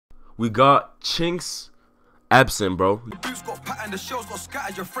we got Chinx absent, bro.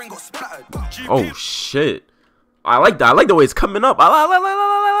 Oh shit. I like that. I like the way it's coming up. I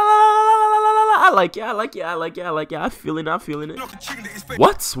like it. I feeling it.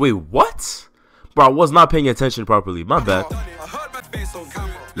 What? Wait, what? Bro, I was not paying attention properly. My bad.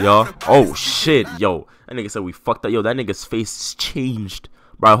 Yo. Oh shit. Yo. That nigga said we fucked up. Yo, that nigga's face changed.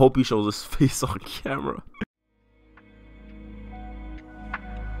 Bro, I hope he shows his face on camera.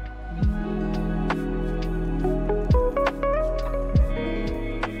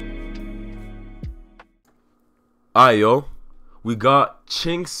 Alright, yo, we got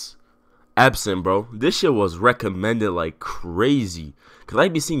Chinx absent, bro. This shit was recommended like crazy. Cause I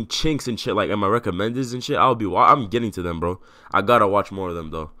be seeing Chinx and shit like in my recommendeds and shit. I'm getting to them, bro. I gotta watch more of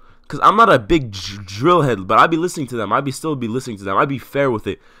them though. Cause I'm not a big drill head, but I be listening to them. I be listening to them. I be fair with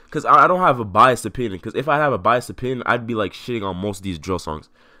it. Cause I don't have a biased opinion. Cause if I have a biased opinion, I'd be like shitting on most of these drill songs.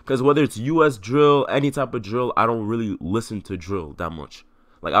 Cause whether it's US drill, any type of drill, I don't really listen to drill that much.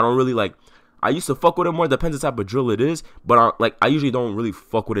 Like I don't really like. I used to fuck with it more, depends the type of drill it is, but I usually don't really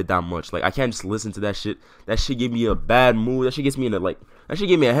fuck with it that much. Like I can't just listen to that shit. That shit give me a bad mood. That shit gets me in a that shit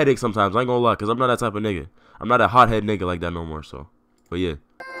give me a headache sometimes. I ain't gonna lie, cause I'm not that type of nigga. I'm not a hothead nigga like that no more. So, but yeah.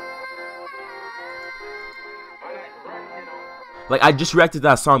 Like I just reacted to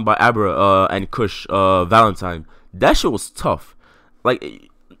that song by Abra and Kush, Valentine. That shit was tough. Like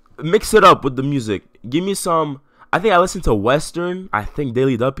mix it up with the music. Give me some. I think I listened to Western, I think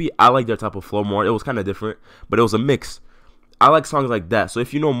Daily Duppy. I like their type of flow more. It was kind of different, but it was a mix. I like songs like that. So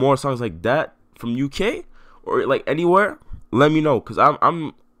if you know more songs like that from UK or like anywhere, let me know. Cause I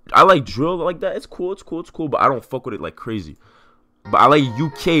like drill like that. It's cool, but I don't fuck with it like crazy. But I like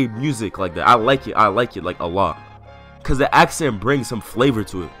UK music like that. I like it like a lot. Cause the accent brings some flavor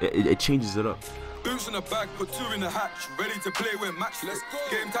to it. It changes it up. Boots in the bag, put two in the hatch. Ready to play with match. Let's go.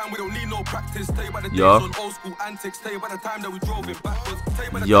 Game time, we don't need no practice. Stay by the days on old school antics. Stay by the time that we drove it backwards. Stay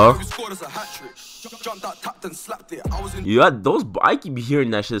by the time we scored us a hat trick. Jumped that, tapped and slapped it. I was in. Yeah, those. I keep hearing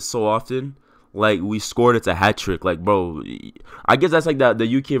that shit so often. Like we scored it's a hat trick. Like bro, I guess that's like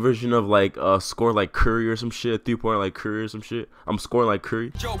the UK version of like score like Curry or some shit. 3-point like Curry or some shit. I'm scoring like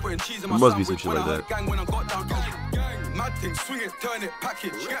Curry. It must be some shit like that. Mad thing, swing it, turn it,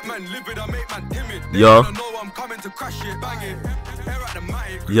 package. Get man livid, I make man timid. Yeah. Know I'm coming to crash it, bang it. Air at the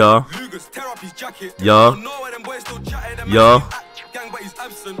matic. Yeah. Lugas, tear up his jacket. Yeah. I don't know why them boys still chatting. Yeah. Gang, but he's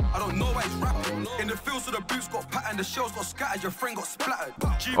absent. I don't know why he's rapping. In the field, so the boots got patterned, the shells got scattered, your friend got splattered.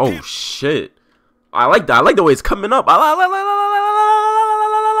 Oh shit. I like that. I like the way it's coming up. I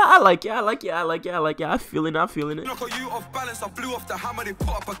like it. I feeling it. Knock you off balance, I flew off the hammer, they put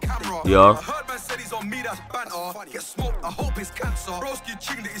up a camera. Yeah. I heard man said he's on me, that's banter. Get smoked, I hope it's cancer. Broski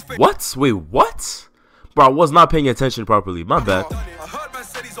ching that his face. What? Wait, what? Bro, I was not paying attention properly. My bad. I heard man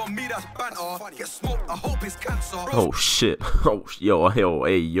said he's on me, that's banter. Get smoked, I hope it's cancer. Oh shit. Oh yo,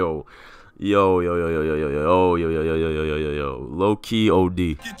 hey yo. Yo, low key OD.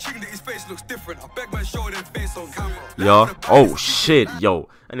 Yo, oh shit, yo,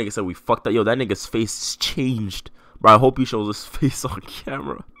 that nigga said we fucked up. Yo, that nigga's face changed, bro. I hope he shows his face on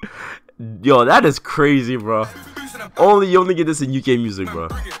camera. Yo, that is crazy, bro. You only get this in UK music, bro.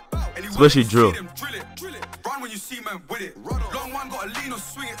 Especially drill. When you see man with it, long one got a lean or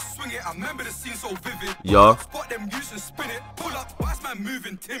swing it. I remember the scene so vivid. Yeah. Spot them use and spin it. Pull up. Why's man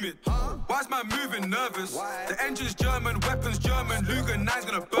moving timid? Why's man moving nervous? The engine's German, weapons German. Luger 9's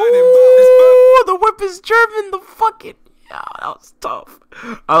gonna burn him. Ooh, the weapon's German. The fucking yeah, that was tough.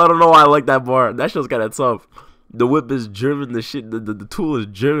 I don't know why I like that bar. That shit's kind of tough. The whip is German. The shit, the tool is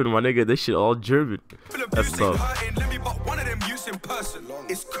German, my nigga. This shit all German. That's tough.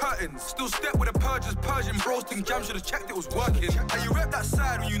 It's curtains. Still step with the purges, Persian roasting jam. Should have checked it was working. And you rep that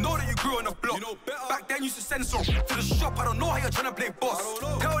side when you know that you grew on the block. Back then you used to send some to the shop. I don't know how you're trying to play boss.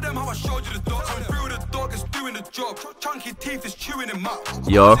 Tell them how I showed you the dogs. I'm through the dog is doing the job. Chunky teeth is chewing him up.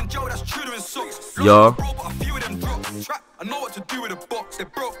 Yo. Yo. I know what to do with a box. They're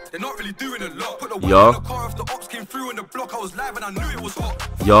broke. They're not really doing a lot. Put the Yo. in the car if the ops came through in the block. I was live and I knew it was hot.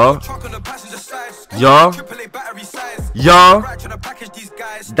 Yo. Truck on the passenger side. Yo. AAA battery size. Yo. Right, trying to package these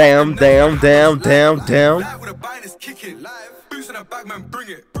guys. Damn. Live with a bind is kicking. Boots in a bag, man, bring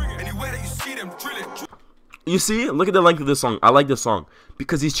it. Anywhere that you see them, drill it. You see? Look at the length of this song. I like this song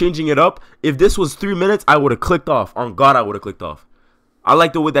because he's changing it up. If this was 3 minutes, I would have clicked off. On God, I would have clicked off. I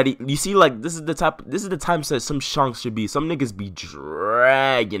like the way that you see, like, this is the time that some songs should be. Some niggas be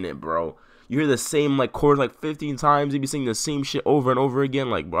dragging it, bro. You hear the same, like, chords, like, 15 times. They be singing the same shit over and over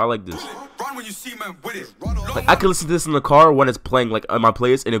again. Like, bro, I like this. when you see man with it. Like I can listen to this in the car when it's playing like on my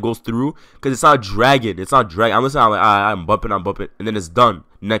playlist and it goes through because it's not dragging. It's not dragging. I'm listening. I'm like I'm bumping, and then it's done.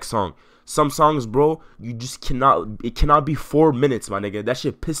 Next song. Some songs, bro, you just cannot. It cannot be 4 minutes, my nigga. That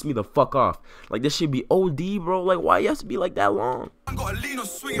shit pissed me the fuck off. Like this shit be OD, bro. Like why you have to be like that long? I gotta lean or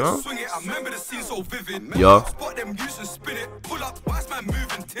swing it, swing it. I remember the scene so vivid. Yeah. Spot them use and spin it. Pull up, why's man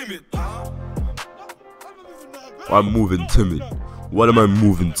moving timid? I'm moving timid. What am I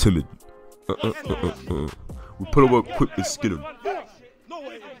moving timid? We put him up quick and skin him.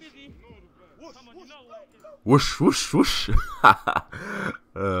 Whoosh, whoosh, whoosh.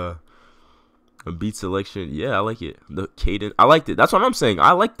 A beat selection, yeah, I like it. The cadence, I liked it. That's what I'm saying.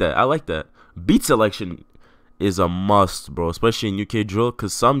 I like that. I like that. Beat selection is a must, bro, especially in UK drill,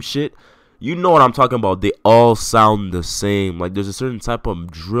 because some shit, you know what I'm talking about. They all sound the same. Like there's a certain type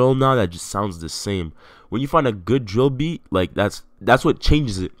of drill now that just sounds the same. When you find a good drill beat, like that's what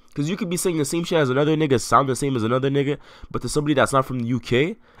changes it. Because you could be saying the same shit as another nigga, sound the same as another nigga, but to somebody that's not from the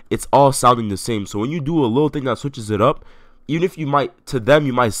UK, it's all sounding the same. So when you do a little thing that switches it up, even if you might, to them,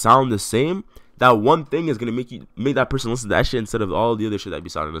 you might sound the same, that one thing is gonna make that person listen to that shit instead of all the other shit that be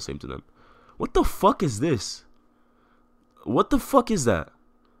sounding the same to them. What the fuck is this? What the fuck is that?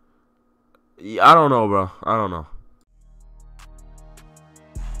 I don't know, bro. I don't know.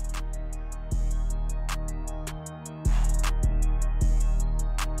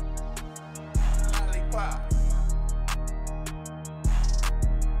 Lollipop.